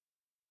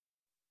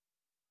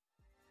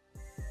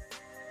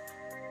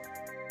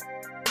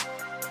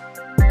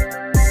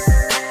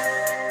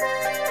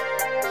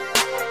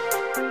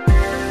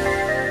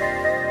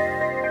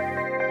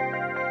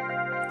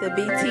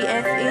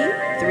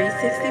BTSE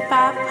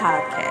 365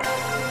 podcast.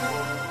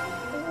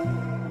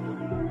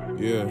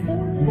 Yeah.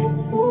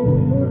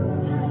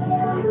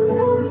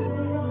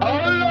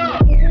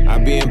 I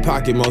be in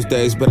pocket most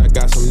days, but I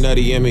got some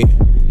nutty in me.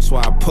 That's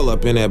why I pull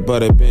up in that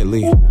butter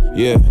Bentley.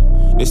 Yeah,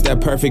 it's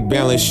that perfect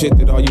balance shit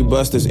that all you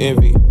busters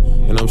envy.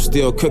 And I'm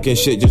still cooking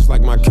shit just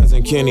like my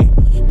cousin Kenny.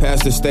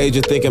 Past the stage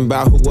of thinking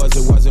about who was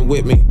or wasn't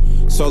with me.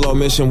 Solo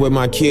mission with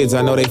my kids,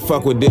 I know they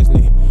fuck with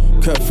Disney.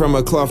 Cut from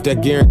a cloth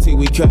that guarantee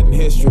we cutting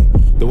history.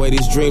 The way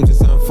these dreams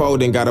is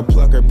unfolding, gotta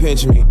pluck or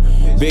pinch me.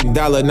 Big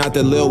dollar, not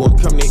the lil one,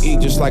 come to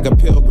eat just like a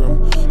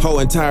pilgrim. Whole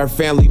entire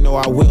family know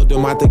I willed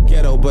them out the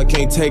ghetto, but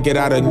can't take it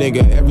out of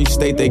nigga. Every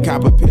state they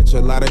cop a picture,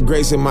 a lot of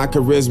grace in my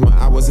charisma,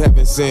 I was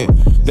heaven sent.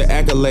 The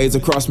accolades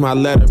across my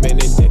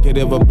letterman,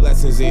 indicative of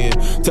blessings in.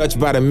 Touched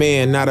by the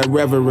man, not a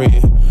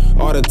reverend.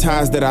 All the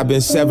ties that I've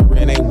been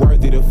severing ain't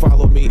worthy to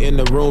follow me in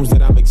the rooms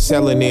that I'm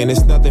excelling in.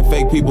 It's nothing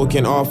fake people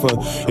can offer.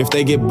 If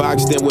they get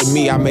boxed in with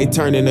me, I may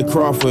turn into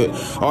Crawford.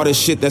 All the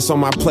shit that's on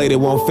my plate, it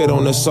won't fit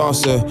on the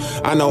saucer.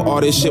 I know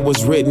all this shit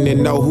was written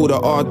and know who the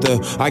author.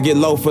 I get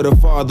low for the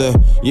father,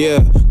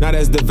 yeah, not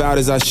as devout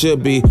as I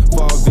should be.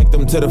 Fall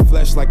victim to the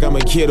flesh like I'm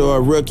a kid or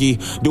a rookie.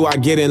 Do I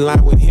get in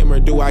line with him or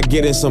do I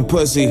get in some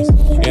pussy?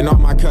 And all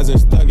my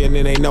cousins thuggin'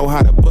 and they know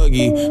how to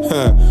boogie.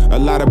 A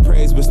lot of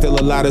praise but still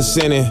a lot of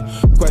sinning.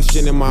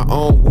 Questioning my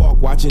own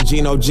walk, watching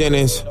Geno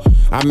Jennings.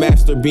 I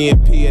mastered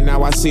BNP and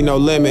now I see no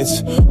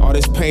limits. All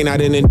this pain I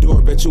didn't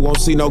endure, bet you won't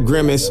see no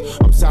grimace.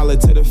 I'm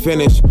solid to the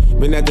finish,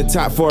 been at the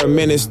top for a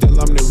minute, still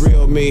I'm the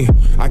real me.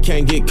 I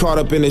can't get caught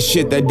up in the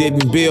shit that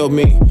didn't build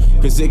me,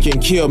 cause it can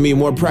kill me,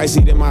 more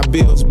pricey than my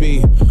bills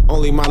be.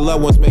 Only my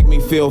loved ones make me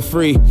feel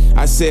free.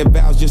 I said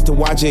vows just to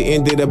watch it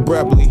ended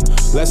abruptly.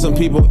 Let some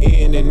people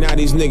in and now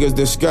these niggas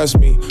disgust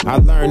me. I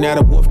learned that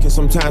a wolf can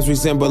sometimes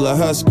resemble a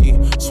husky.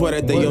 Swear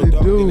that they your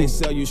dog and they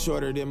sell you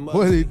shorter than mustard.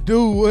 What it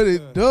do, what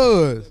it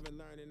does.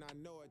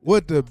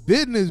 What the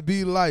business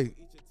be like.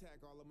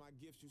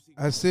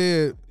 I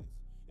said,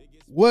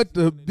 what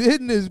the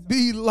business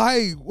be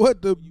like.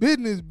 What the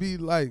business be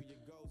like.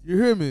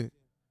 You hear me?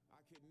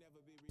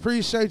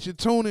 Appreciate you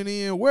tuning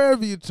in,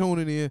 wherever you're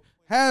tuning in,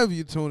 however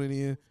you're tuning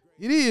in.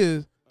 It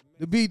is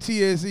the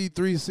BTSE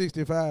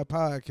 365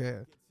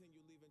 podcast.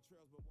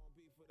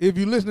 If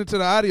you're listening to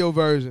the audio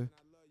version,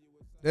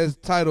 that's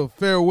titled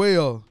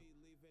Farewell.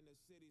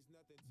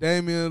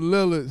 Damian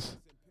Lillard's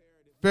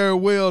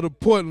Farewell to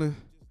Portland.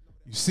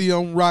 You see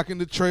I'm rocking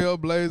the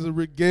Trailblazer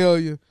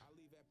regalia.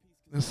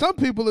 And some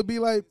people would be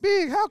like,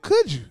 Big, how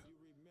could you?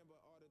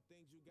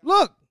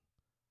 Look,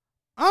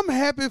 I'm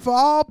happy for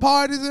all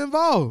parties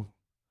involved.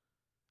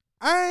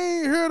 I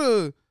ain't here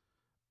to,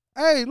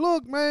 hey,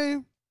 look,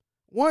 man,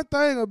 one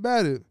thing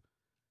about it,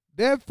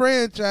 that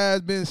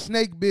franchise been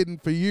snake bitten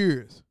for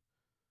years.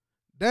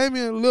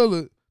 Damian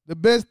Lillard, the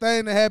best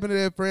thing that happened to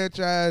that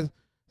franchise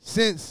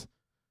since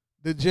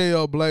the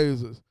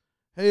Trailblazers.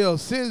 Hell,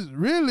 since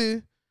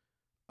really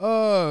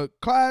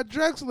Clyde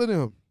Drexler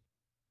them.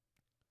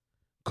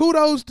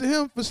 Kudos to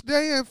him for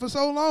staying for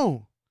so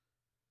long.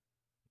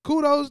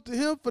 Kudos to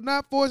him for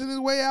not forcing his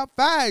way out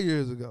 5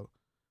 years ago.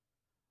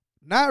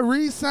 Not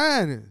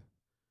re-signing.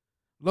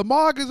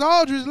 LaMarcus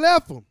Aldridge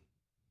left him.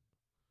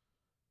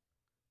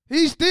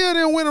 He still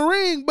didn't win a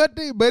ring,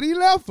 but he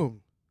left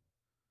him.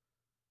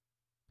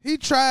 He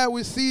tried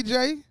with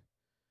CJ,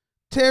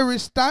 Terry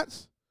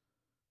Stotts,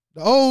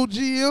 the old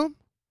GM.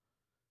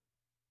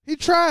 He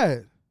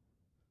tried.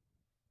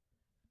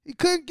 He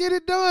couldn't get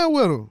it done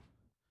with him.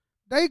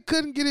 They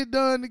couldn't get it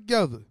done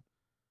together.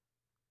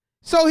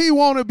 So he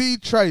want to be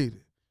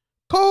traded.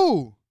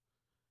 Cool.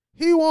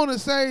 He want to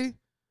say,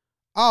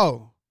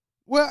 oh,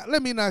 well,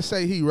 let me not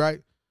say he, right?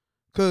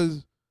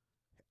 Because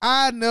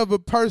I never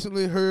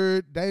personally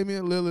heard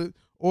Damian Lillard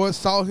or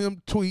saw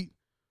him tweet,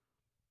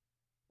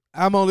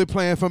 I'm only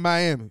playing for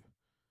Miami.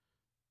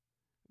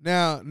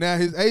 Now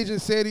his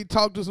agent said he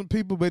talked to some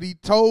people, but he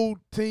told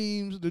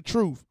teams the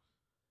truth.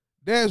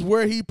 That's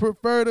where he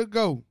preferred to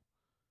go.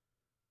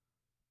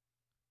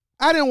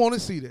 I didn't want to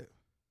see that.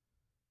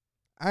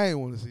 I ain't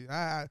want to see it.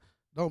 I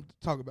don't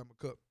talk about my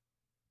cup.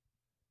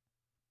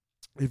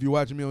 If you're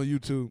watching me on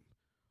YouTube,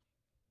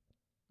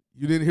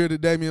 you didn't hear the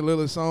Damian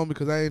Lillard song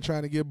because I ain't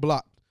trying to get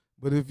blocked.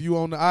 But if you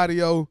on the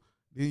audio,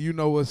 then you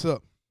know what's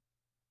up.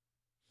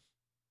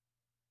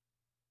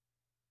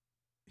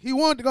 He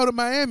wanted to go to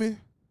Miami.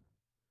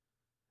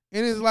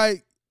 And it's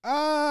like,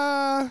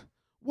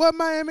 what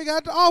Miami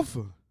got to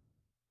offer?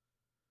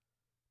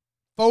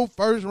 4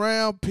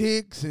 first-round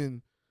picks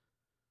and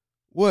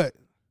what?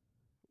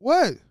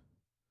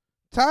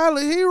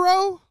 Tyler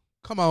Hero?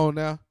 Come on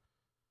now.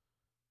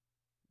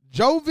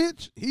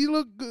 Jovic, he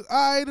looked good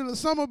all right in the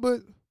summer,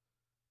 but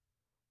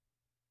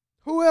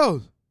who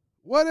else?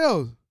 What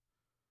else?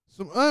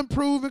 Some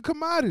unproven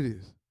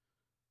commodities.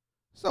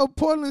 So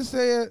Portland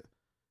said,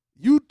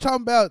 you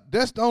talking about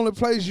that's the only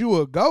place you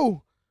will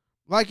go.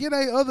 Like it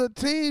ain't other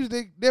teams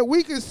that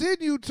we can send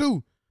you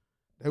to.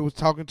 They was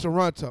talking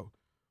Toronto.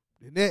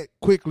 And that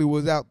quickly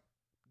was out.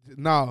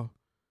 Nah.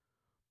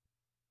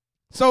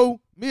 So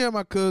me and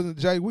my cousin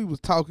Jay, we was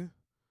talking.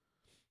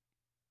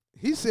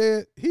 he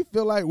said he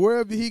feel like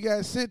wherever he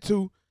got sent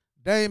to,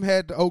 Dame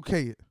had to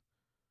okay it.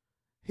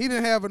 He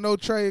didn't have a no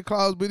trade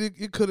clause, but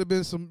it could have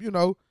been some,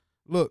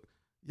 look,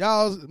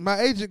 my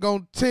agent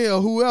gonna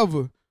tell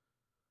whoever,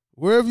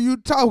 wherever you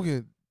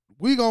talking,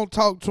 we gonna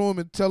talk to him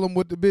and tell him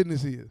what the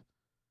business is.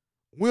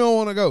 We don't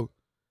want to go.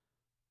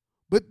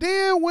 But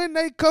then when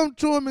they come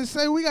to him and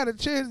say, we got a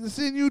chance to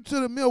send you to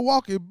the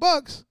Milwaukee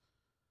Bucks,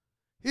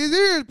 his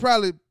ears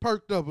probably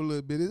perked up a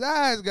little bit. His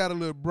eyes got a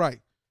little bright.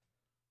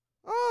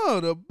 Oh,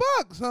 the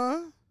Bucks,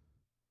 huh?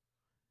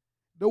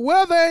 The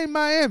weather ain't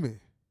Miami.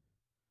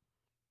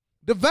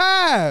 The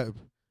vibe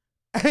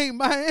ain't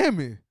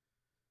Miami.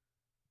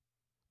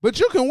 But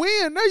you can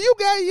win. Now you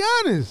got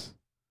Giannis.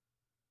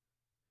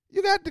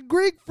 You got the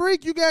Greek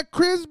Freak. You got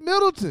Chris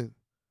Middleton.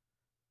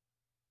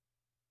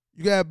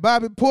 You got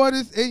Bobby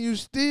Portis, and you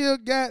still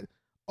got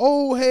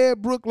old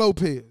head Brook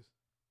Lopez.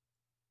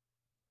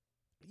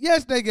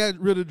 Yes, they got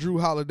rid of Drew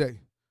Holiday.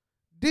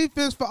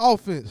 Defense for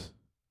offense.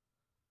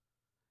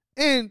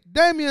 And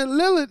Damian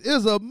Lillard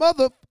is a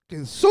motherfucking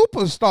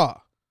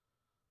superstar.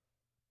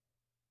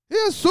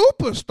 He's a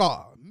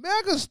superstar,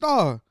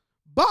 megastar,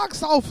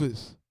 box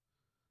office.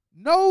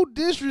 No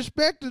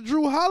disrespect to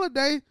Drew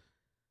Holiday.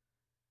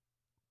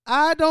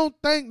 I don't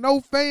think no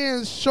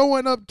fans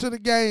showing up to the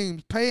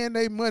games paying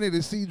their money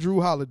to see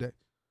Drew Holiday.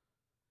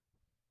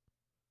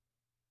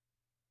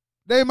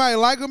 They might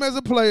like him as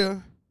a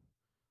player,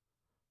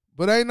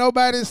 but ain't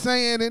nobody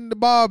saying in the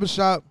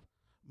barbershop,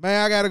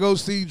 man, I got to go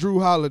see Drew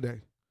Holiday.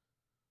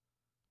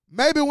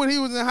 Maybe when he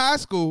was in high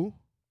school,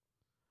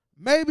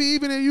 maybe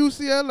even in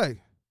UCLA,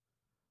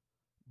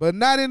 but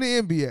not in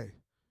the NBA.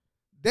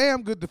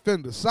 Damn good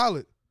defender,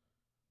 solid,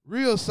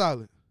 real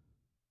solid.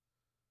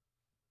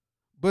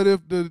 But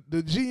if the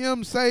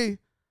GM say,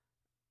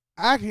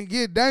 I can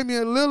get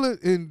Damian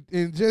Lillard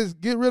and just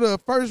get rid of a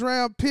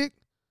first-round pick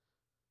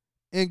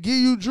and give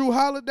you Drew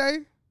Holiday,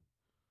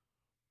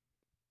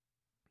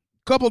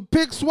 couple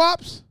pick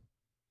swaps,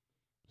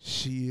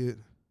 shit.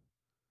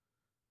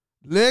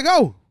 Let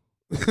go.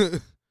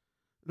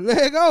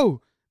 Let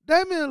go.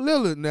 Damian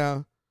Lillard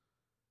now,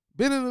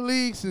 been in the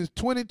league since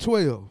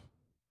 2012.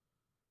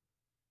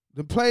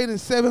 Then played in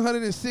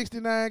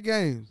 769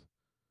 games.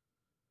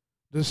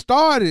 Then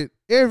started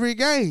every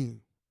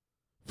game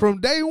from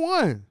day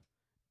one.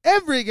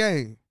 Every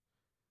game.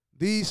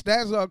 These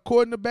stats are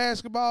according to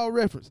Basketball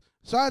Reference.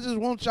 So I just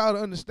want y'all to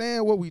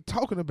understand what we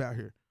talking about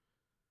here.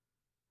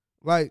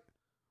 Like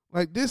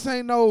this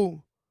ain't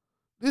no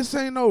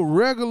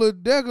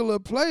regular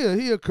player.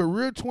 He a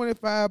career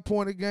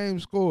 25-point-a-game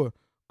scorer,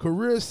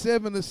 career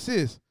 7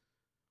 assists.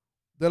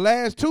 The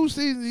last 2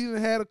 seasons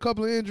he had a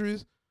couple of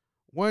injuries.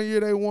 One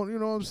year they want, you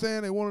know what I'm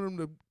saying? They wanted him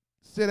to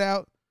sit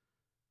out.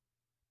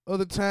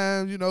 Other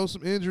times,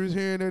 some injuries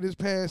here and there this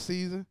past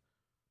season.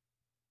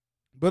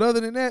 But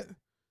other than that,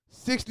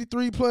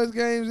 63-plus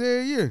games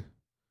every year.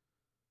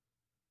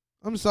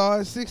 I'm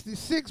sorry,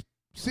 66,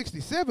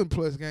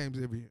 67-plus games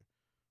every year.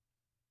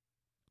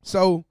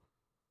 So,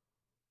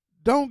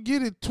 don't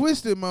get it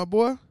twisted, my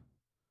boy.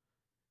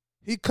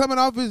 He coming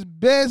off his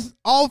best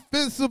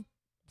offensive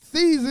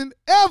season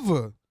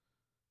ever.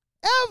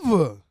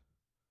 Ever.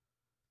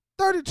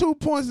 32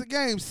 points a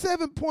game,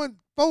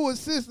 7.4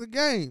 assists a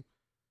game.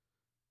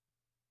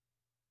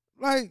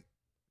 Like,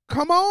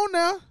 come on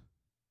now.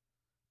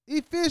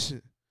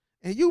 Efficient.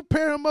 And you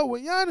pair him up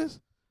with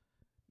Giannis,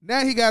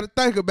 now he got to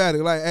think about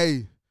it. Like,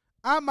 hey,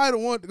 I might have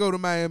wanted to go to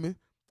Miami,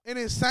 and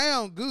it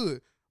sound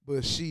good.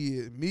 But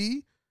shit,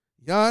 me,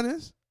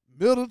 Giannis,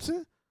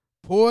 Middleton,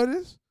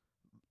 Portis,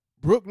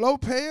 Brook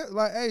Lopez,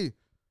 like, hey,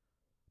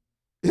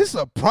 it's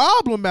a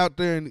problem out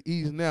there in the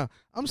East now.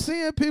 I'm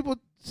seeing people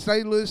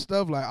say little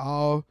stuff like,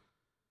 oh,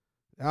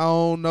 I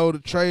don't know, the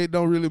trade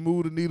don't really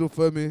move the needle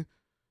for me.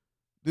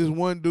 This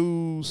one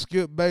dude,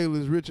 Richard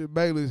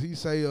Bayless, he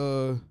say,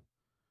 I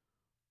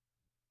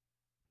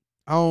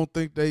don't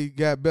think they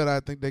got better. I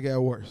think they got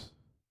worse.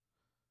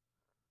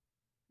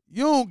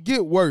 You don't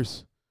get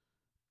worse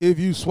if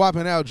you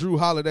swapping out Drew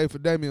Holiday for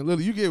Damian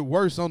Lillard. You get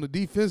worse on the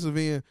defensive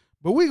end,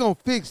 but we going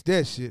to fix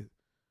that shit.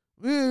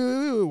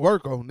 We'll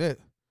work on that.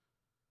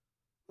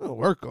 We'll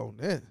work on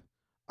that.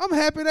 I'm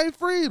happy they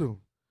freed him,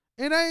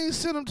 and they ain't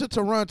sent him to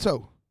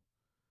Toronto.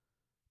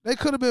 They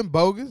could have been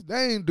bogus.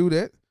 They ain't do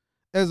that.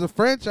 As a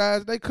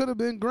franchise, they could have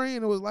been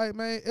green. It was like,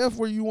 man, F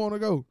where you want to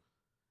go.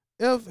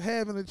 F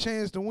having a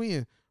chance to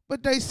win.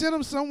 But they sent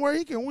him somewhere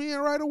he can win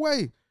right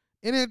away.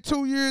 And in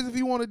 2 years, if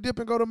you want to dip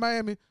and go to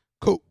Miami,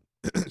 cool.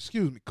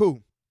 Excuse me, cool.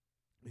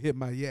 Hit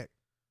my yak.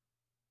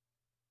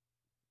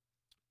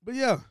 But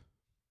yeah,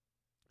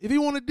 if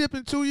you want to dip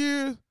in 2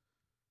 years,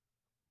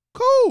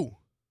 cool.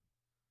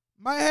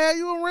 Might have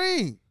you a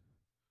ring.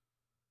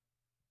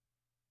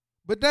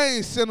 But they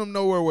ain't sent him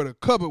nowhere where the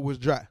cupboard was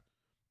dry.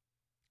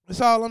 That's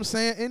all I'm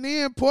saying. And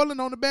then Portland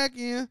on the back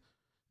end,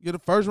 get a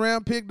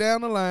first-round pick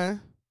down the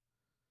line.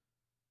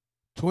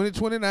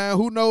 2029,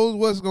 who knows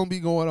what's going to be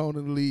going on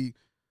in the league.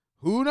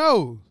 Who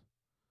knows?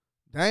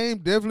 Dame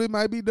definitely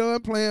might be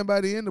done playing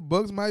by the end. The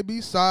Bucks might be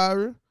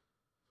sorry.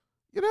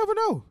 You never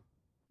know.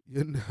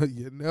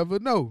 You never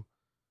know.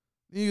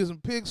 Then you get some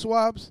pick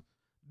swaps.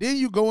 Then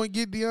you go and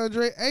get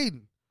DeAndre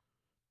Ayton.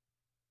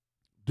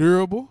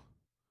 Durable.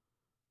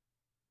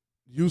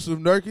 Yusuf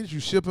Nurkic, you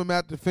ship him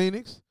out to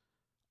Phoenix.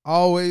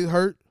 Always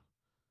hurt.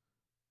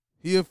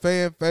 He a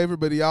fan favorite,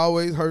 but he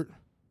always hurt.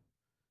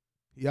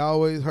 He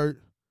always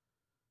hurt.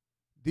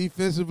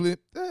 Defensively,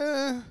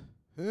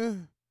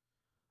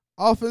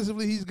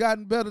 Offensively, he's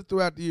gotten better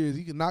throughout the years.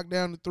 He can knock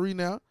down the three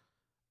now.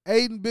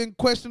 Ayton been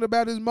questioned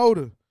about his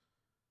motor,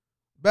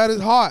 about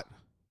his heart,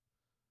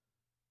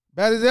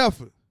 about his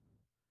effort.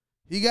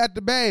 He got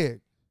the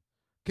bag.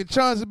 Can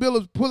Chauncey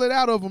Billups pull it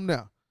out of him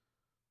now?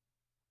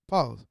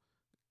 Pause.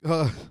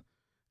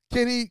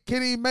 Can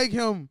he make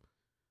him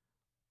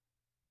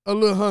a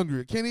little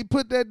hungry? Can he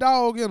put that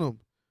dog in him?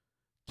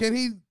 Can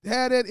he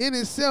have that in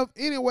himself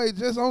anyway,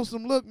 just on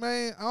some look,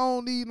 man, I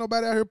don't need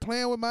nobody out here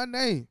playing with my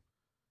name.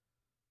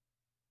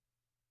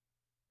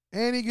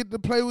 And he get to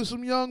play with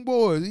some young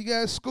boys. He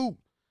got Scoop.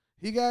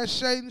 He got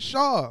Shaden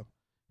Sharp.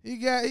 He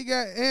got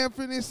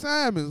Anthony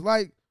Simons.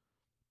 Like,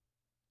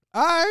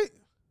 all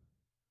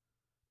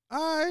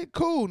right,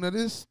 cool. Now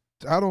this,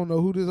 I don't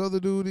know who this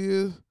other dude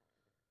is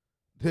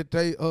that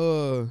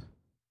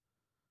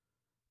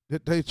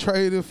they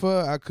traded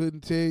for. I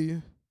couldn't tell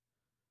you.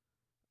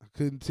 I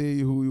couldn't tell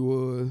you who he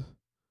was.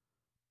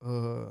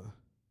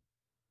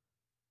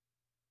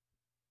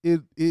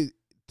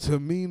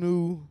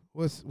 Taminu,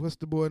 what's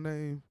the boy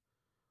name?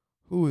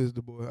 Who is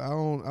the boy? I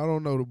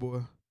don't know the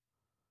boy.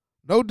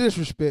 No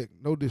disrespect.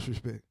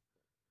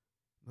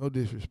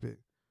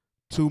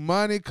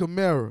 Tumani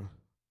Kamara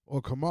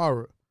or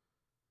Kamara.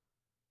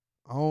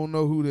 I don't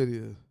know who that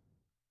is.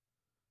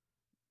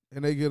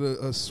 And they get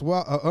a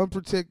swap,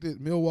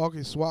 unprotected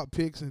Milwaukee swap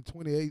picks in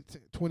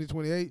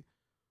 2028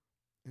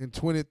 and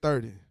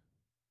 2030.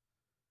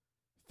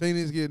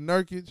 Phoenix get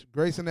Nurkic,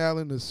 Grayson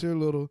Allen, Nasir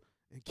Little,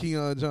 and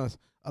Keon Johnson.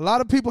 A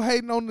lot of people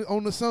hating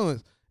on the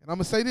Suns. And I'm going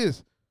to say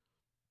this.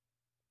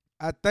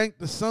 I think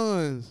the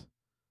Suns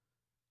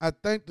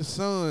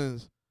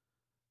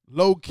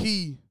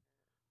low-key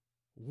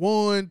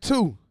won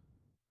too.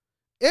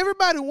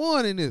 Everybody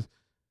won in this.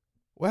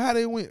 Well, how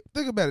they win?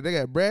 Think about it. They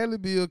got Bradley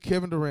Beal,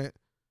 Kevin Durant,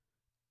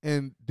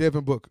 and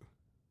Devin Booker.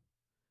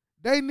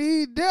 They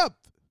need depth.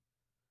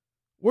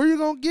 Where you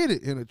going to get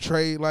it? In a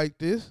trade like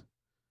this?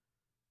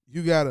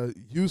 You got a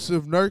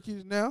Yusuf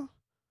Nurkic now.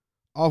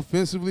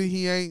 Offensively,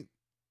 he ain't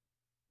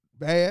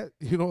bad.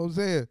 You know what I'm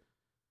saying?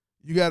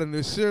 You got a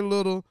Nasir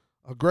Little,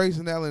 a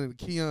Grayson Allen, and a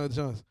Keon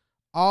Johnson.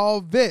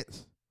 All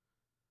vets.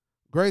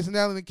 Grayson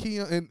Allen and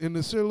Keon and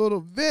Nasir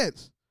Little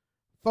vets.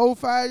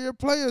 4-5-year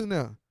players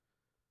now.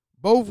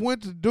 Both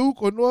went to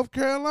Duke or North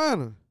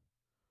Carolina.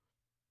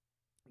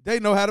 They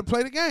know how to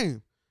play the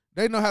game.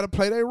 They know how to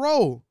play their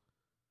role.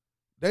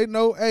 They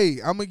know, hey,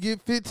 I'm going to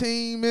get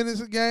 15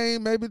 minutes a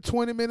game, maybe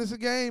 20 minutes a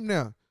game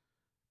now.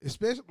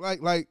 Especially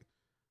like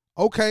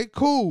okay,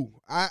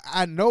 cool.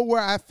 I know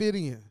where I fit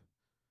in.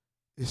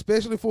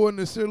 Especially for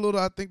Nasir Little,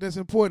 I think that's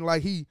important.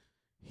 Like he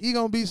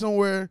going to be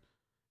somewhere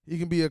he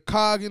can be a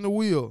cog in the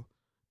wheel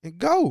and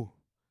go.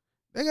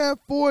 They got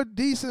 4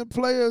 decent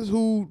players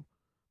who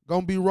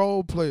going to be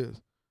role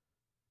players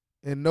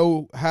and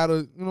know how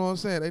to, you know what I'm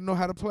saying? They know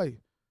how to play.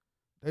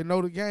 They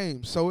know the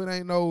game. So it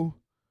ain't no,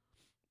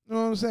 you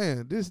know what I'm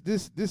saying? This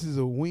is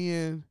a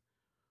win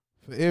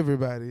for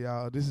everybody,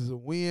 y'all. This is a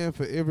win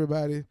for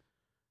everybody.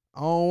 I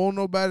don't want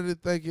nobody to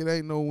think it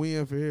ain't no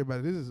win for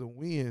everybody. This is a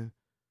win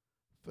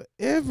for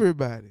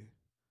everybody.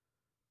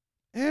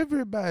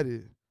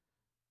 Everybody.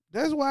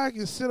 That's why I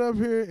can sit up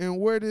here and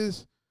wear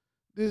this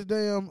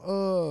damn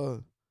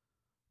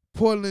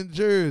Portland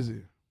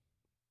jersey.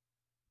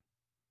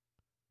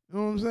 You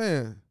know what I'm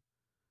saying?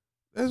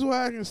 That's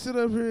why I can sit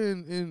up here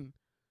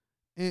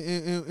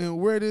and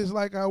wear this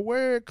like I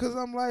wear it, because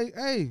I'm like,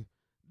 hey,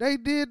 they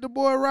did the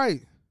boy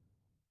right.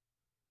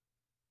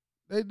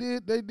 They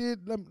did.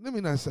 Let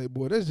me not say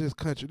boy. That's just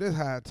country. That's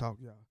how I talk,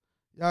 y'all.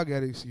 Y'all got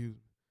to excuse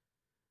me.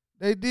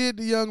 They did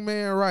the young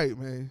man right,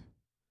 man.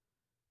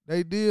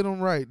 They did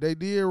him right. They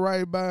did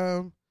right by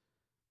him.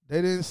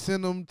 They didn't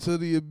send him to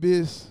the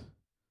abyss.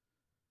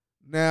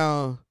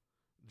 Now,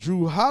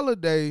 Drew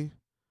Holiday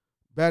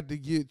about to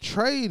get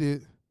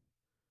traded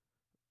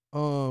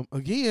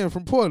again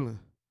from Portland.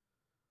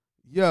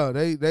 Yeah,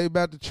 they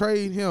about to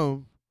trade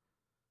him.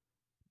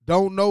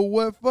 Don't know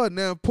what for.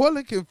 Now,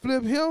 Portland can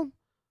flip him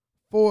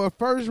for a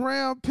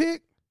first-round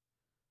pick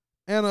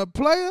and a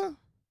player.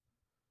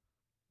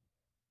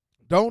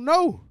 Don't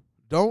know.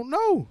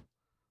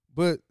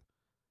 But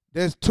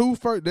that's two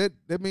first. That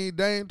means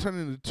they ain't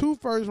turning into 2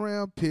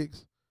 first-round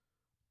picks,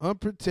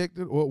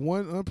 unprotected, or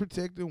one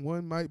unprotected,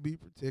 one might be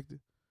protected.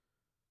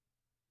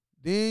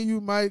 Then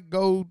you might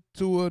go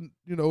to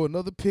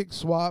another pick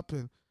swap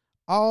and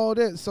all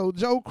that. So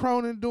Joe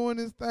Cronin doing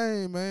his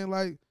thing, man.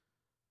 Like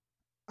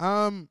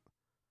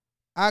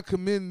I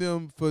commend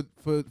them for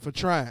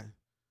trying.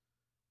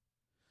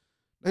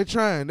 They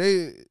trying.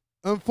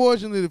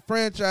 Unfortunately, the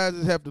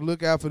franchises have to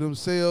look out for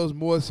themselves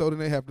more so than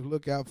they have to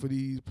look out for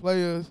these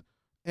players,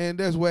 and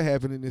that's what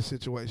happened in this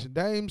situation.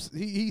 Dame's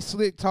he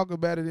slick talk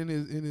about it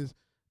in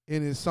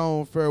his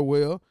song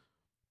Farewell.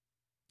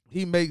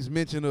 he makes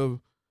mention of,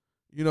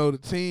 the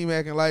team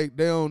acting like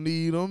they don't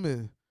need him,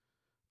 and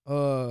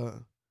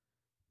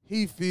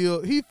he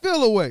feel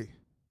away.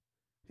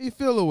 He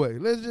feel away.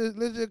 Let's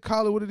just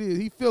call it what it is.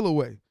 He feel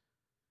away.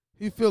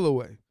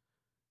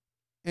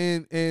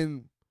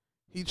 And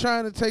he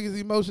trying to take his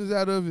emotions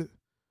out of it,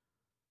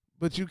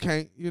 but you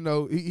can't.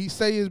 He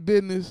say his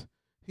business.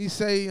 He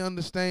say he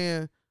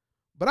understand,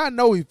 but I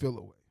know he feel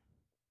away.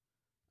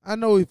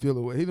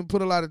 He done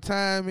put a lot of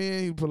time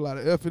in. He put a lot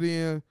of effort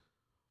in.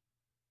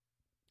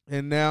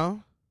 And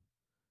now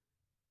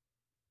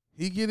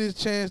he get his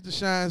chance to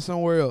shine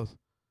somewhere else.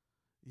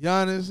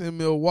 Giannis in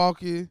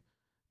Milwaukee,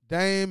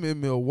 Dame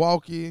in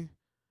Milwaukee.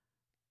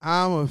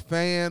 I'm a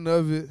fan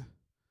of it.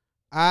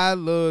 I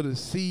love to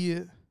see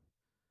it.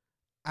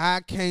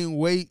 I can't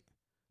wait.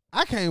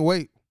 I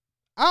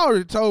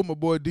already told my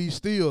boy D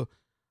Steele,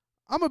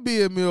 I'm going to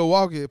be in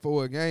Milwaukee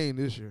for a game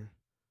this year.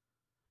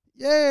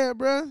 Yeah,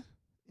 bruh.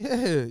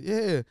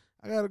 Yeah.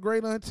 I got a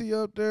great auntie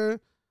up there.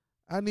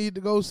 I need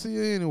to go see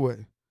her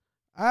anyway.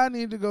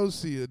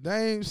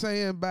 Dame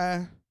saying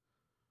bye.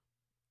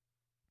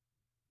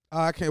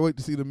 I can't wait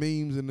to see the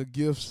memes and the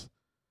gifs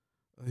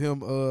of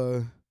him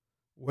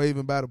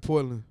waving by the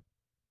Portland.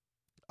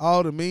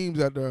 All the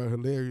memes out there are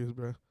hilarious,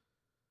 bro.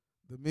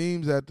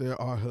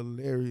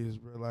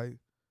 Like,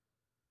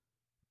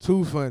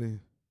 too funny.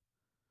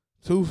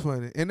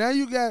 And now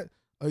you got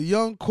a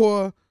young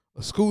core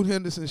of Scoot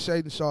Henderson,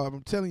 Shaedon Sharpe.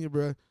 I'm telling you,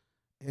 bro.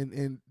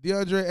 And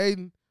DeAndre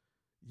Ayton,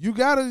 you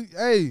got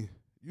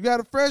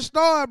a fresh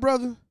start,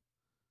 brother.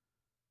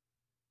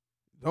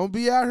 Don't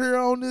be out here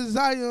on this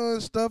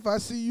Zion stuff. I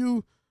see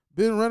you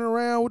been running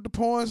around with the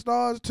porn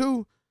stars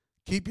too.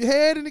 Keep your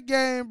head in the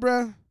game,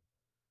 bruh.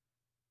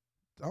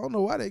 I don't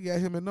know why they got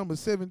him at number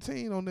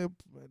 17 on there.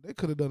 They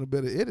could have done a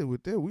better edit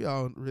with that. We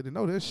already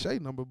know that's Shea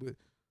number, but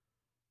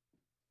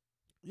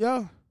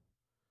yeah.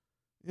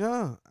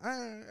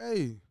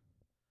 I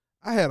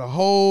had a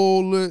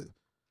whole little,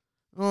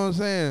 you know what I'm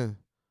saying?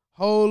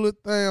 Whole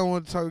little thing I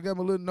want to talk. Got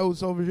my little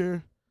notes over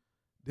here.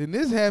 Then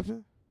this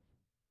happened.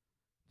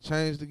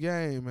 Changed the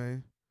game,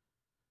 man.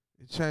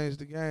 It changed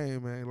the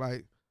game, man.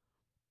 Like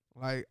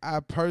I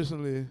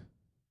personally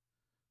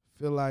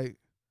feel like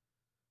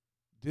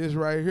this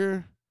right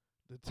here,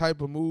 the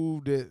type of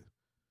move that,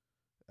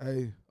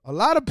 a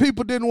lot of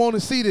people didn't want to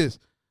see this.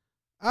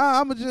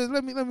 I'ma just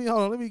let me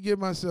hold on. Let me get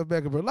myself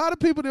back up. A lot of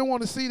people didn't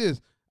want to see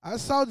this. I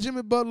saw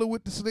Jimmy Butler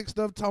with the slick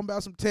stuff talking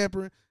about some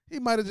tampering. He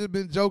might have just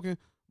been joking,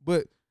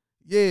 but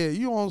yeah,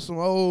 you on some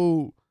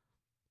old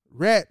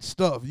rat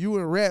stuff. You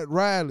and Rat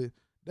Riley.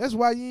 That's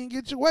why you ain't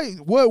get your way.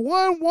 What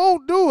one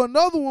won't do,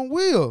 another one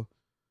will.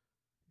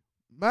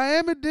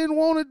 Miami didn't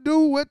want to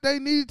do what they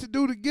needed to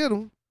do to get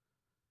him.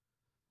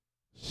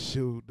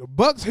 Shoot, the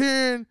Bucks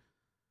hearing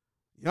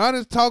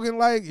Giannis talking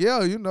like, yeah,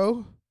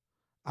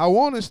 I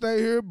want to stay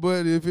here,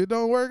 but if it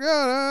don't work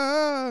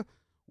out,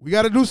 we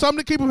got to do something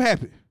to keep him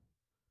happy.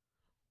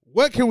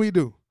 What can we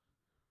do?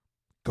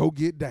 Go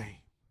get Dame.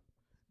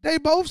 They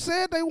both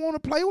said they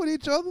want to play with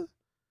each other.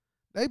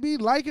 They be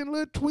liking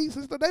little tweets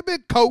and stuff. They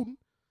been coding.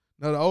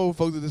 Now the old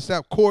folks at the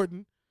South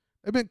courting.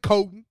 They've been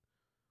coding.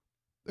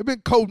 They've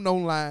been coding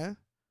online.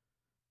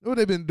 Know what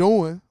they've been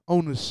doing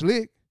on the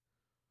slick.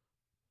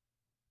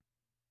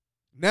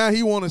 Now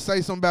he want to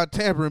say something about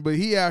tampering, but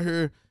he out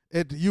here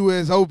at the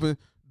U.S. Open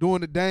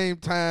doing the Dame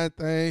time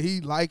thing. He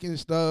liking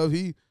stuff.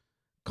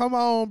 Come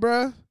on,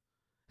 bruh.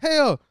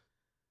 Hell,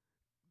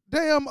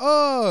 damn,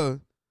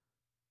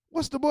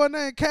 what's the boy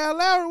name? Kyle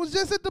Lowry was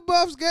just at the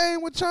Buffs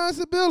game with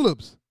Chauncey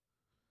Billups.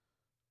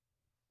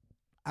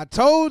 I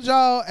told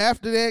y'all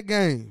after that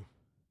game,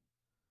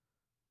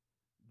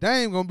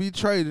 Dame gonna be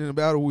traded in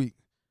about a week.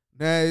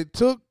 Now, it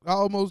took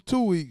almost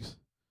 2 weeks,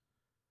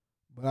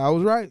 but I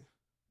was right.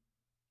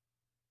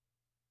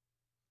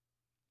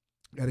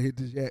 Gotta hit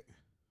this yak.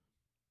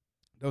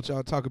 Don't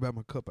y'all talk about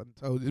my cup. I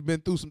told you. It's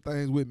been through some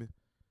things with me.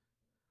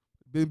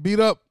 Been beat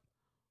up,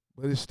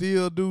 but it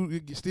still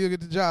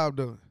get the job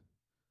done.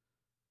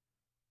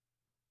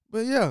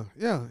 But yeah.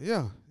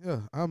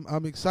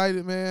 I'm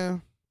excited,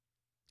 man.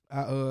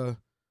 I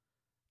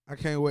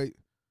can't wait.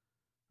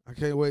 And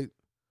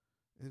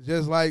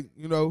just like,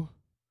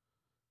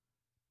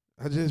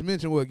 I just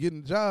mentioned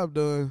getting the job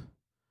done.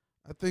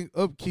 I think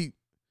Upkeep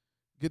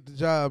get the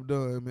job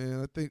done,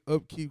 man. I think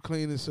Upkeep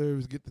Cleaning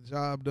Service get the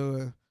job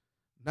done.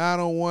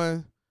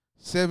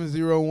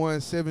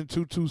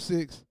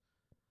 901-701-7226.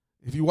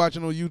 If you're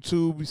watching on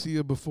YouTube, we see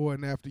it before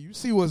and after. You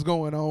see what's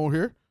going on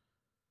here.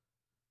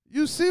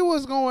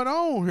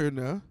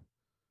 Now.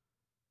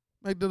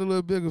 Make that a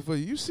little bigger for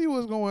you. You see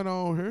what's going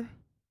on here.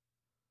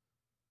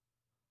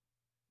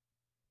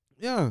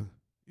 Yeah.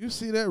 You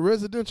see that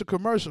residential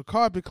commercial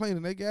carpet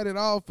cleaning. They got it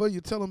all for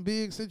you. Tell them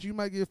Bigg sent you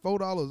might get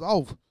 $4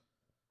 off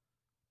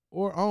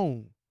or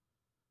on.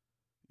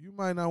 You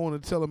might not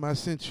want to tell them I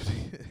sent you.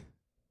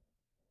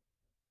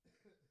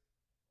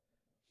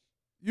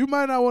 You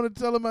might not want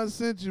to tell them I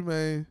sent you,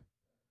 man.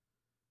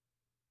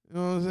 You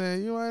know what I'm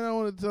saying? You might not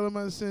want to tell them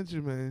I sent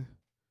you, man.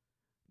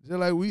 Just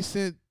like we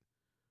sent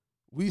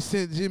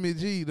Jimmy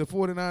G. The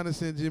 49ers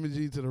sent Jimmy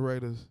G to the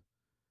Raiders.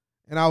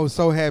 And I was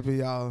so happy,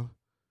 y'all.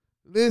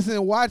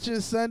 Listen, watching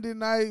Sunday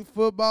night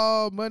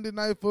football, Monday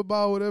night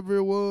football, whatever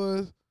it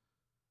was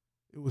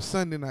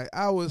Sunday night.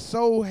 I was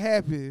so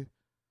happy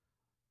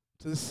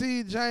to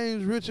see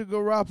James Richard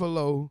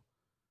Garoppolo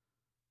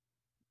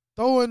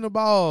throwing the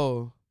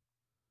ball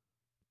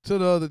to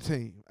the other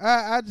team.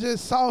 I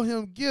just saw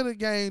him get a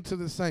game to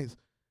the Saints.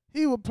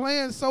 He was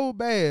playing so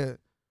bad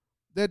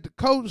that the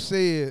coach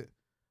said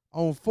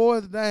on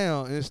 4th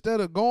down, instead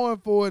of going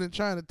for it and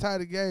trying to tie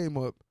the game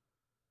up,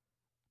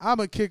 I'm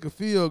going to kick a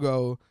field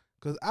goal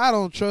because I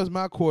don't trust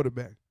my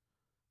quarterback.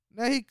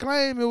 Now, he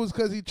claimed it was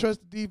because he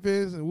trusts the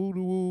defense and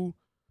woo-doo-woo.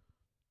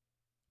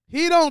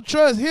 He don't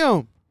trust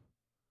him.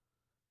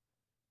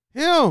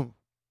 Him.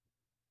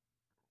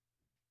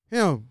 He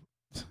don't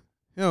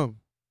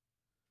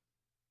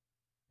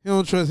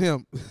trust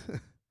him.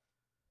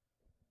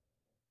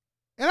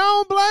 And I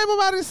don't blame him.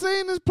 I done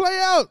seen this play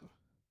out.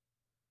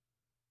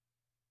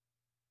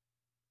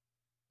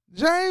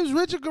 James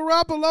Richard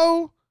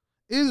Garoppolo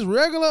is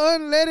regular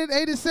unleaded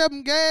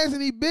 87 gas,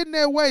 and he been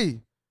that way.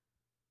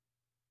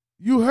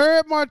 You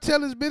heard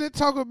Martellus Bennett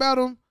talk about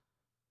him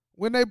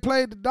when they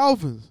played the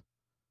Dolphins.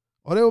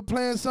 Or they were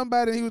playing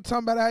somebody, and he was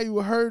talking about how he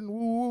was hurting.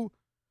 Woo-woo.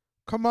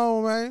 Come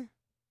on, man.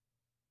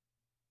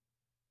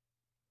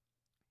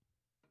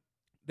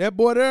 That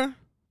boy there,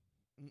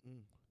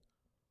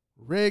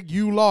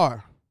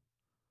 regular.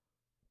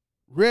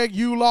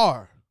 Goddamn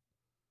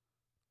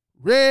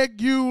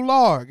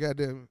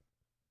it.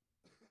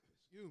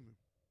 Excuse me.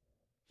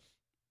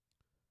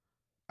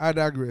 I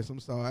digress. I'm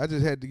sorry. I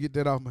just had to get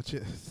that off my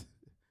chest.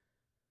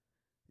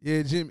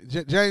 Yeah,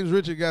 James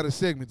Richard got a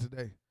segment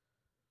today.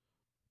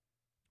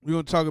 We're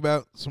going to talk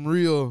about some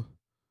real,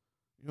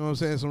 you know what I'm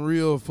saying, some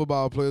real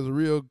football players, a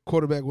real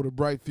quarterback with a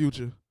bright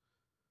future.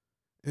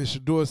 And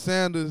Shedeur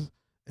Sanders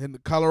and the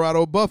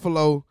Colorado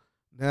Buffalo,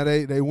 now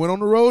they went on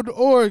the road to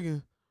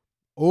Oregon.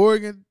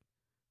 Oregon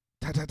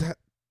tapped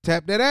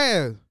that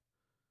ass.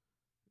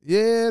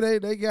 Yeah,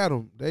 they got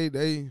him.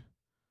 They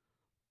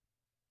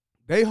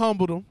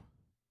humbled him.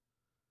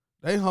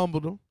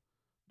 The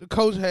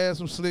coach had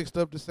some slick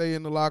stuff to say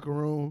in the locker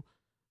room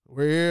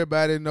where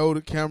everybody know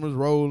the camera's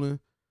rolling.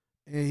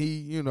 And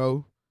he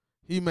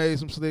made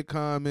some slick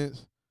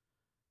comments.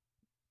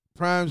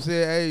 Prime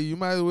said, hey, you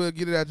might as well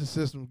get it out your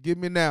system. Get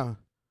me now.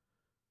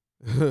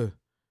 Because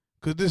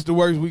this is the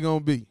worst we going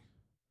to be.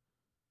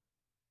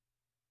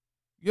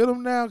 Get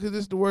them now because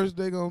this is the worst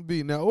they going to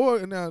be. Now,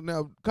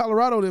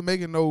 Colorado they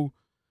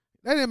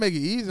didn't make it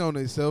easy on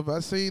themselves.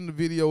 I seen the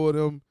video of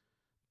them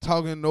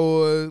talking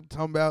noise,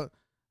 talking about,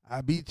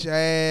 I beat your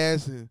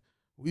ass, and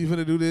we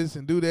finna do this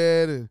and do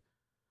that, and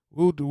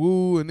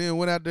woo-to-woo, and then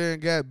went out there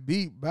and got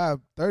beat by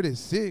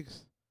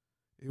 36.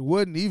 It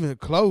wasn't even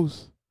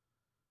close.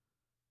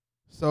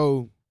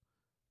 So,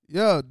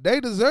 yeah,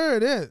 they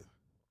deserve that.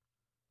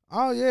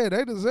 Oh, yeah,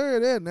 they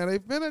deserve that. Now, they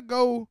finna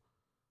go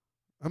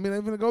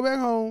back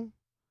home,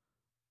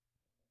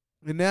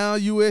 and now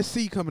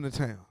USC coming to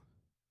town.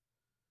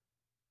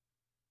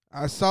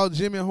 I saw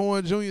Jimmy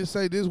Horn Jr.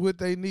 say this is what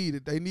they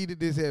needed. They needed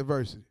this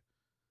adversity.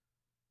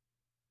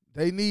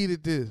 They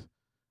needed this.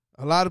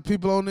 A lot of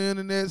people on the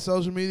internet,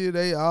 social media,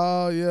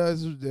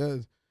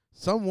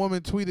 some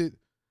woman tweeted,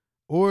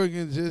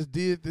 Oregon just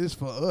did this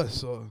for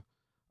us or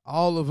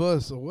all of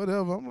us or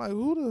whatever. I'm like,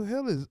 who the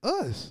hell is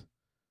us?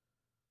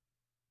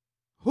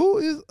 Who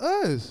is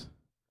us?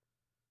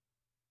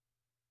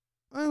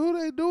 Like, who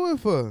they doing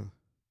for?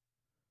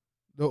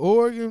 The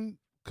Oregon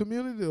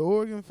community, the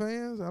Oregon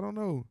fans? I don't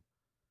know.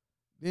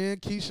 Then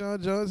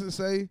Keyshawn Johnson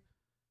say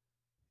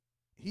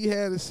he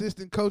had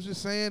assistant coaches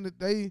saying that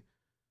they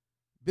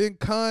been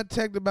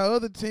contacted by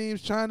other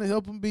teams trying to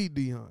help him beat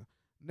Deion.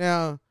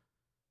 Now,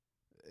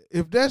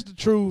 if that's the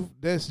truth,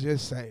 that's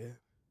just sad.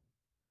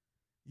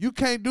 You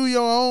can't do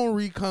your own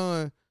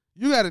recon.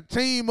 You got to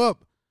team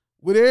up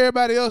with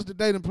everybody else that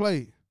they done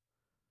played.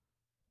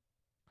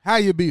 How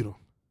you beat them?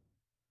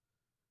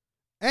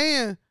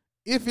 And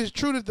if it's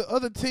true that the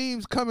other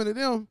teams coming to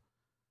them,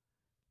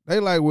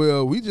 they like,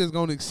 well, we just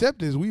going to accept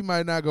this. We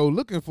might not go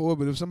looking for it,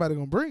 but if somebody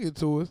going to bring it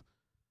to us,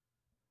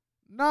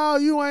 no,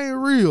 you ain't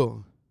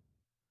real.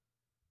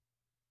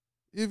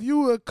 If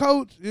you a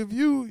coach, you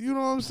know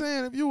what I'm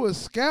saying, if you a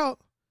scout,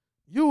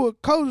 you a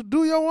coach,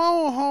 do your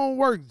own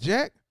homework,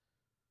 Jack.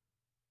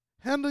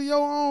 Handle your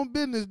own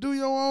business. Do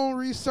your own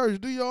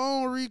research. Do your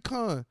own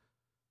recon.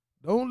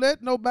 Don't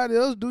let nobody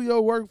else do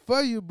your work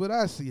for you, but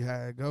I see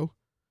how it go.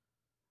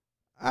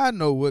 I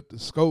know what the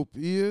scope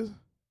is.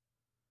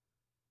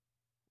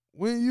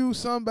 When you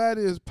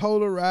somebody is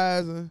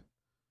polarizing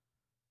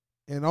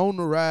and on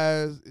the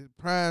rise at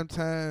prime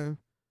time,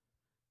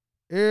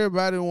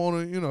 everybody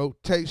want to,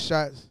 take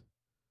shots.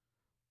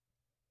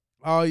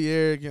 All you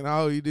arrogant,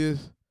 all you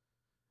this.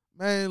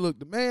 Man, look,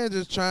 the man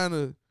just trying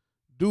to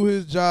do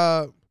his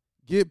job,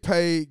 get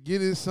paid, get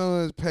his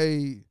sons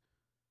paid.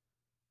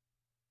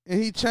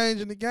 And he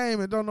changing the game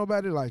and don't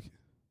nobody like it.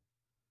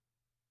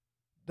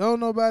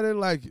 Don't nobody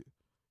like it.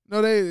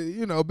 No, they,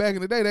 back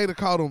in the day, they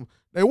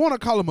want to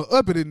call him an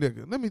uppity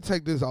nigga. Let me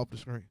take this off the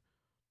screen.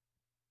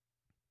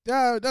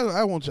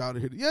 I want y'all to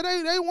hear it. Yeah,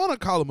 they want to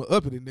call him an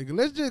uppity nigga.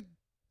 Let's just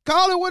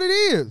call it what it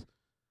is.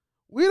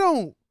 We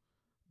don't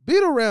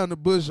beat around the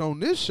bush on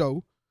this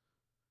show.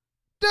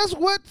 That's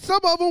what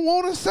some of them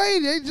want to say.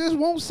 They just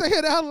won't say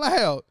it out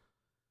loud.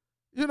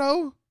 You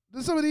know,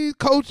 some of these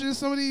coaches,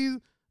 some of these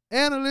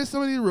analysts,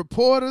 some of these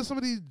reporters, some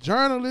of these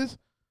journalists,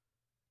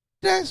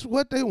 that's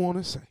what they want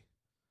to say.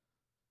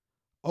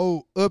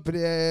 Oh,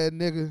 uppity ass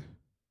nigga.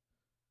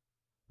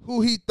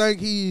 Who he think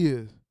he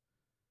is?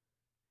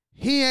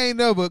 He ain't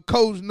never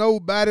coached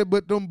nobody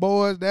but them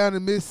boys down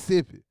in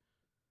Mississippi.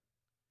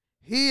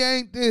 He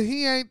ain't this,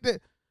 he ain't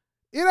that.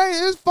 It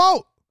ain't his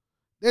fault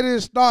that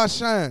it start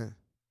shining.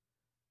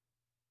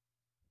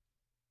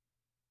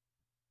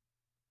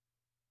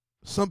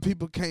 Some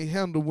people can't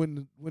handle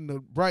when the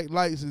bright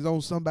lights is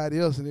on somebody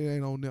else and it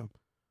ain't on them.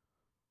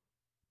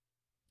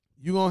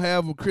 You gonna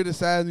have them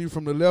criticizing you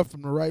from the left,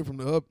 from the right, from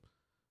the up.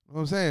 You know what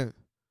I'm saying?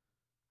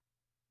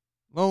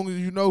 Long as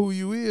you know who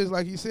you is,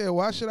 like he said,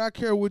 why should I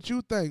care what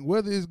you think,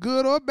 whether it's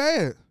good or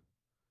bad?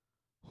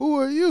 Who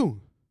are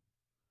you?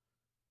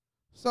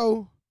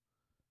 So,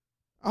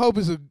 I hope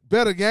it's a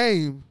better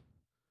game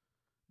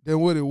than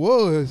what it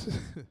was.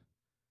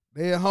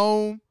 They at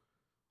home.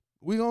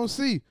 We gonna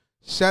see.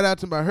 Shout out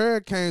to my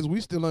Hurricanes.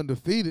 We still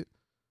undefeated.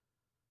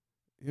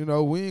 You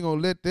know, we ain't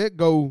gonna let that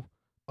go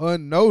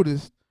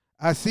unnoticed.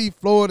 I see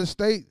Florida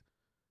State,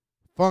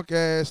 funk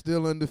ass,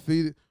 still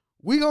undefeated.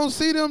 We gonna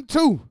see them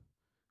too.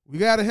 We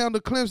got to handle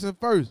Clemson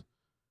first.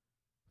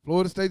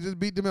 Florida State just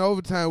beat them in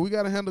overtime. We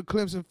got to handle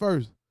Clemson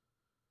first.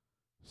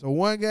 So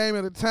one game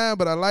at a time,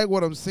 but I like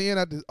what I'm seeing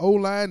at this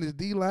O-line, this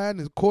D-line,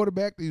 this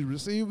quarterback, these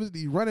receivers,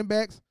 these running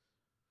backs.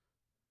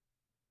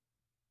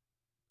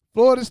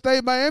 Florida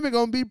State, Miami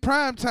going to be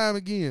prime time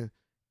again.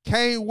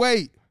 Can't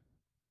wait.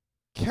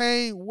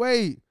 Can't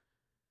wait.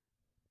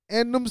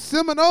 And them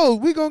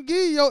Seminoles, we going to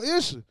give you your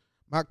issue.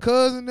 My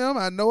cousin them,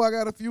 I know I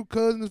got a few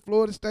cousins,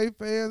 Florida State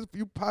fans, a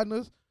few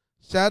partners.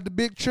 Shout out to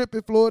Big Trip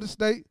at Florida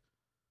State.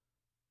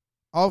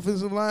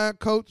 Offensive line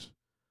coach,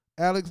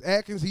 Alex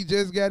Atkins. He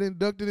just got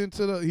inducted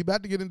he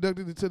about to get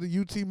inducted into the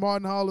UT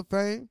Martin Hall of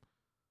Fame.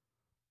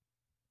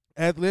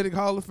 Athletic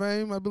Hall of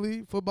Fame, I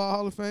believe. Football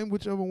Hall of Fame,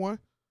 whichever one.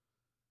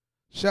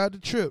 Shout out to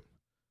Trip.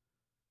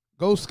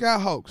 Go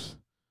Skyhawks.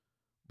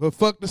 But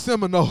fuck the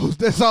Seminoles.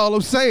 That's all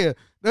I'm saying.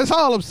 That's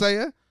all I'm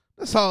saying.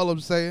 That's all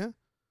I'm saying.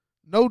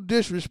 No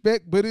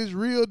disrespect, but it's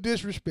real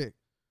disrespect.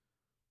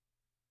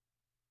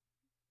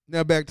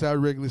 Now back to our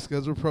regularly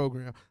scheduled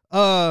program.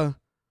 And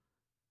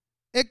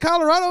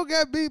Colorado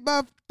got beat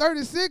by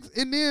 36,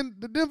 and then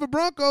the Denver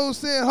Broncos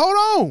said, hold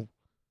on.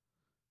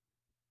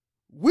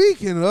 We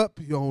can up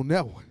you on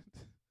that one.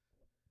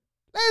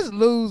 Let's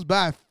lose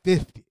by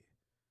 50.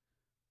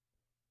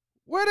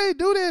 Where they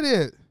do that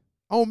at?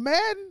 On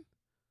Madden?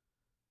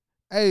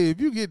 Hey, if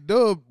you get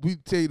dubbed, we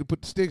tell you to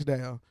put the sticks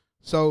down.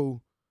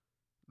 So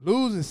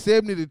losing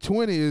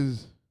 70-20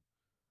 is,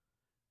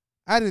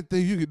 I didn't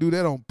think you could do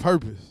that on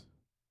purpose.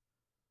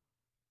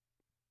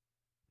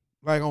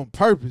 Like on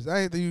purpose.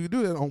 I didn't think you could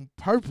do that on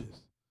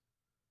purpose.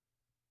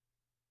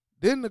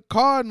 Then the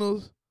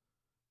Cardinals,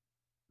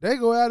 they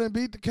go out and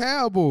beat the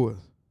Cowboys.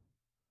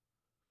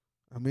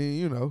 I mean,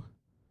 you know,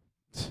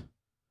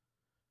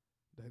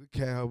 they the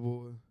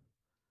Cowboys.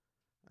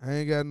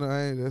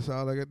 That's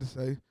all I got to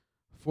say.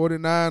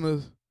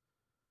 49ers,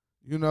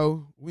 you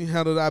know, we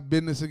handled our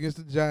business against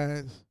the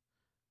Giants.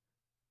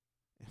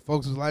 And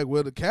folks was like,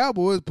 well, the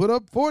Cowboys put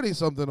up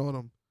 40-something on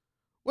them.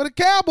 Well, the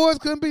Cowboys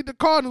couldn't beat the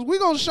Cardinals. We're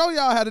going to show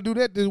y'all how to do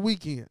that this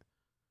weekend.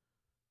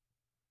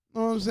 You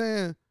know what I'm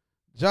saying?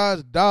 Josh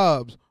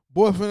Dobbs,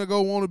 boy finna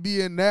go want to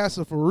be in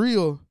NASA for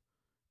real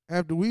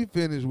after we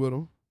finish with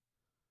him.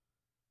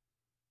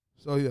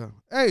 So, yeah.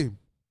 Hey,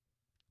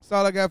 that's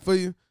all I got for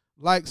you.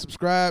 Like,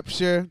 subscribe,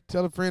 share,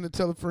 tell a friend to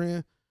tell a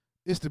friend.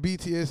 It's the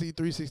BTSE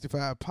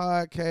 365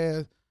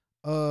 podcast.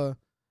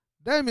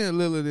 Damian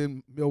Lillard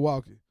in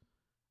Milwaukee.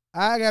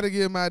 I got to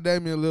get my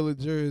Damian Lillard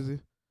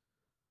jersey.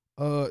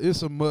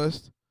 It's a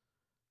must.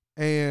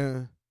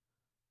 And,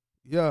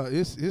 yeah,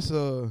 it's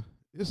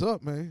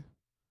up, man.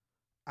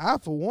 I,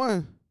 for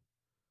one,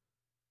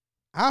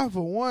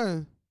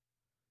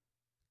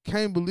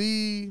 can't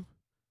believe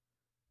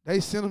they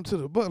sent him to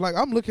the Bucks. Like,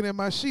 I'm looking at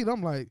my sheet.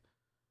 I'm like,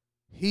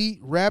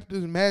 Heat,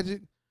 Raptors,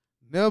 Magic.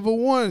 Never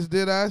once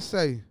did I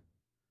say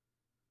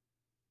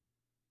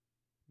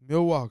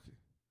Milwaukee.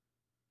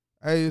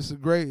 Hey, it's a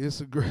great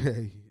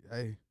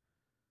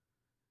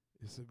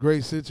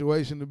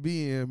situation to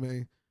be in,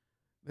 man.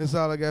 That's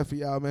all I got for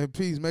y'all, man.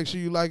 Peace. Make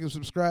sure you like and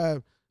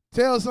subscribe.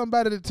 Tell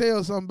somebody to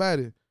tell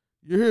somebody.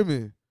 You hear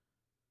me?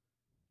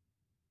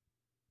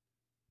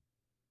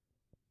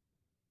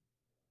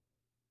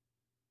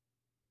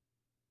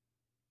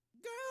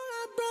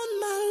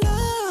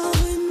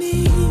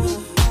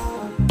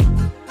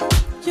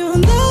 You're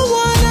the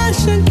one I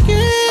should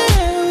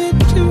give it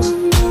to.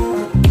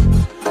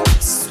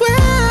 Swear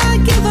I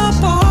give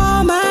up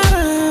all my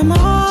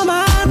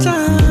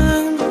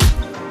time,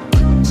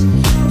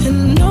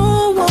 and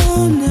no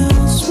one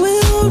else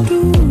will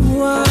do.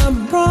 I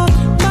brought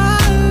my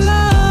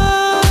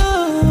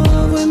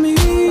love with me.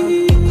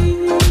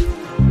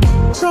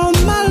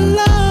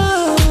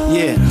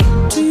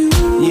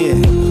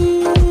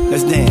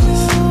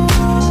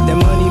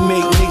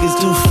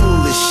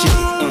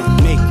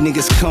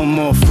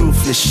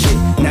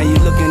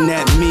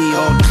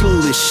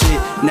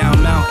 Now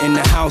I'm out in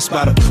the house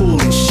by the pool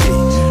and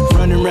shit.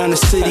 Running around the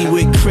city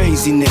with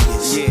crazy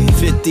niggas.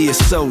 50 or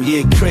so,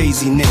 yeah,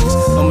 crazy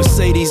niggas. A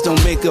Mercedes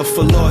don't make up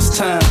for lost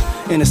time.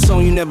 And a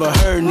song you never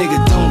heard, nigga,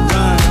 don't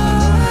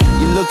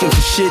rhyme. You looking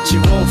for shit you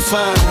won't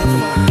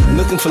find.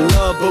 Looking for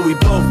love, but we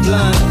both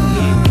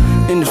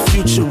blind. In the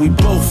future, we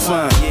both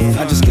fine.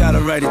 I just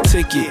gotta write a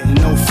ticket,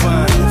 no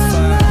fine.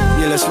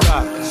 Yeah, let's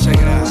rock, check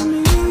it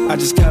out. I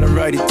just gotta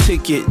write a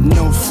ticket,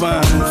 no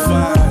fine.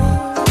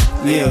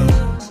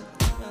 Yeah.